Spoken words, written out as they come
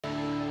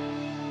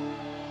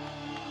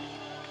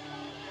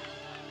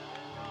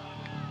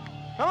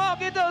Come on,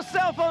 get those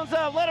cell phones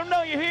up. Let them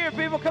know you're here,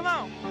 people. Come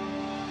on.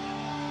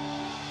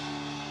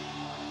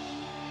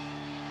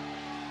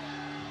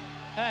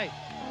 Hey,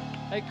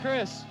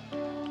 Chris,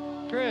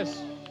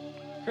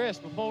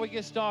 before we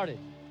get started,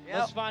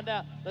 let's find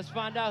out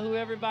who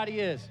everybody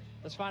is.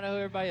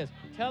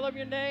 Tell them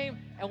your name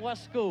and what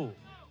school.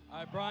 All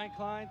right, Brian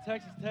Klein,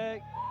 Texas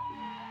Tech.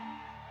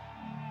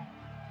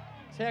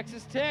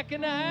 Texas Tech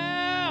in the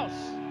house.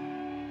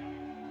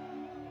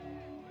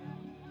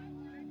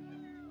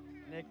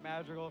 Nick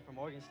Madrigal from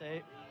Oregon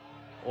State.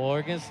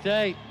 Oregon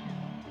State.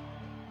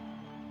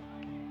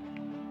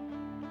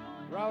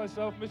 Riley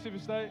Self, Mississippi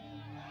State.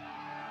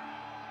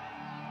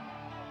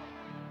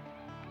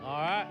 All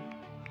right.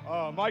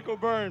 Michael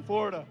Byrne,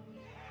 Florida.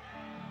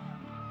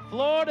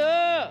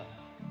 Florida.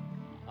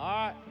 All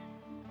right.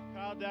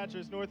 Kyle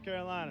Datchers, North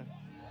Carolina.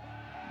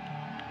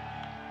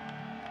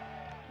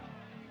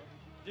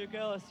 Duke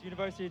Ellis,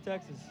 University of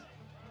Texas.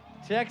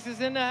 Texas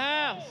in the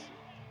house.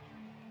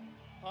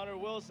 Hunter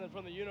Wilson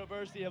from the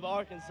University of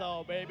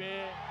Arkansas, baby.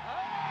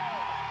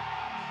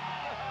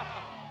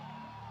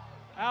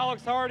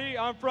 Alex Hardy,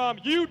 I'm from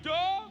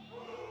Utah.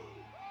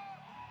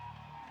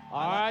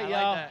 All right,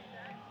 y'all.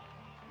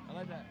 I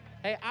like that.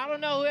 Hey, I don't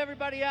know who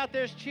everybody out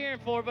there is cheering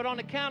for, but on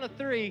the count of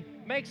 3,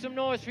 make some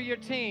noise for your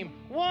team.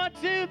 1,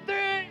 2,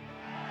 3.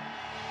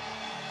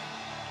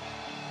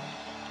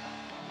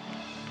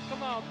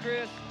 Come on,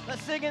 Chris.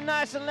 Let's sing it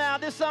nice and loud.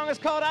 This song is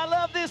called I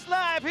Love This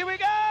Life. Here we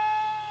go.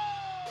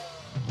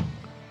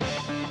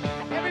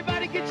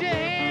 Everybody get your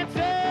hands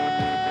up.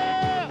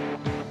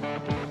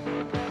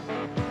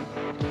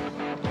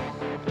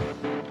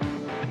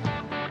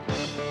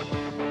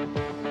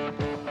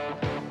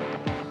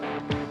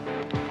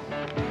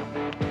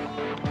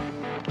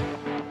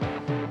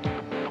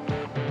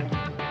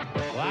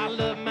 Well, I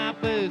love my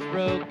boots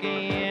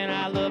broken.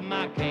 I love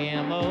my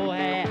camo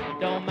hat.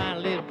 Don't mind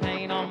a little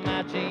paint on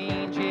my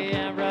jeans.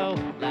 Yeah, I roll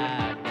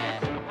like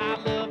that. I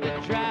love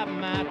to drive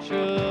my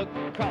truck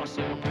across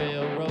some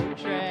railroad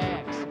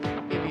tracks.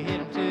 If you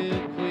hit them too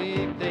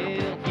quick,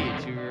 they'll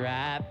hit you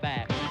right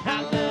back.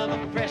 I love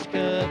a fresh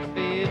cut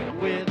fit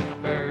with the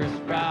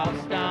first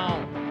frost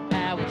on.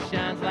 How it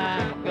shines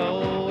like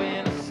gold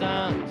when the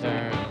sun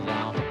turns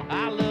on.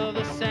 I love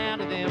the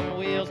sound of them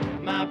wheels,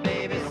 my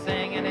baby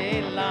singing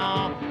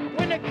along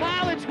when the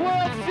College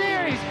World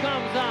Series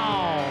comes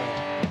on.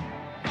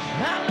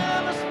 I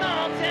love a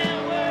small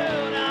town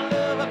world, I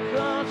love a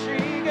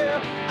country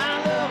girl,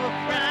 I love a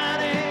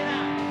Friday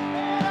night,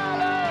 and I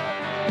love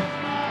this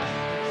life.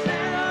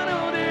 Sound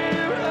on the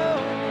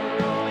road,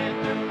 rolling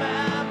through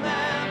my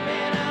mind,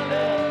 man, I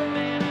love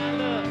this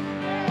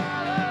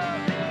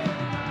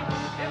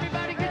life.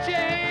 Everybody get your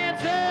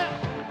hands up.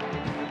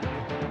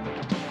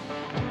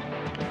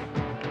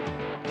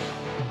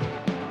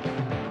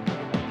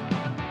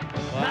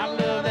 Well, I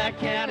love that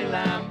county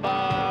line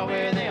bar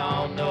where they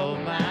all know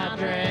my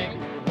drink.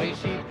 The way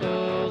she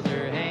throws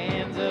her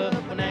hands up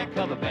when that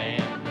cover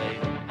band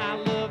plays. I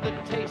love the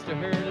taste of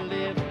her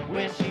lips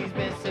when she's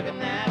been sipping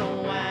that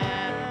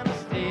wine. I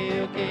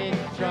still get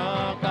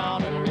drunk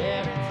on her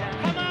every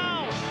time. Come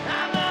on!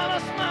 I love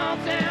a small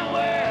town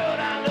world.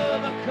 I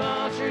love a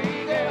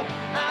country girl.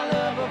 I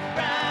love a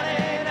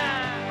Friday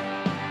night.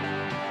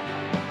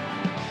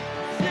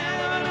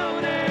 Sound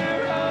on the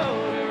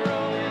road,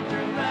 rolling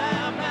through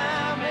my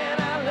mind. Man,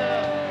 I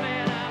love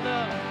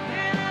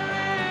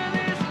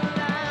this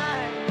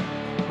life.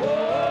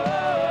 Whoa,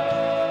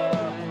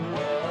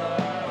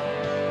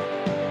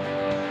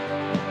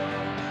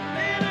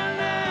 man, I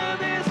love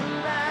this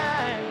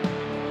life.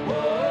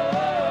 Whoa,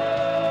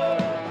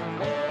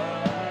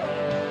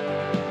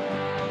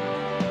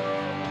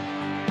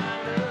 I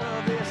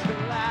love this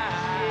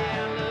life. Yeah,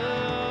 I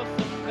love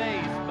some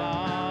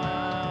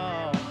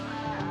baseball.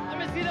 Let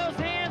me see those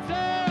hands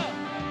up.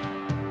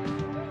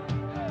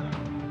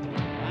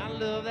 I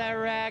love that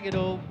ragged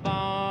old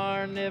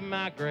barn that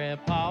my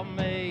grandpa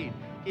made.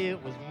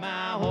 It was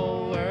my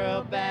whole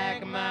world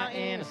back in my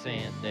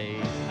innocent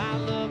days. I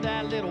love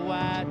that little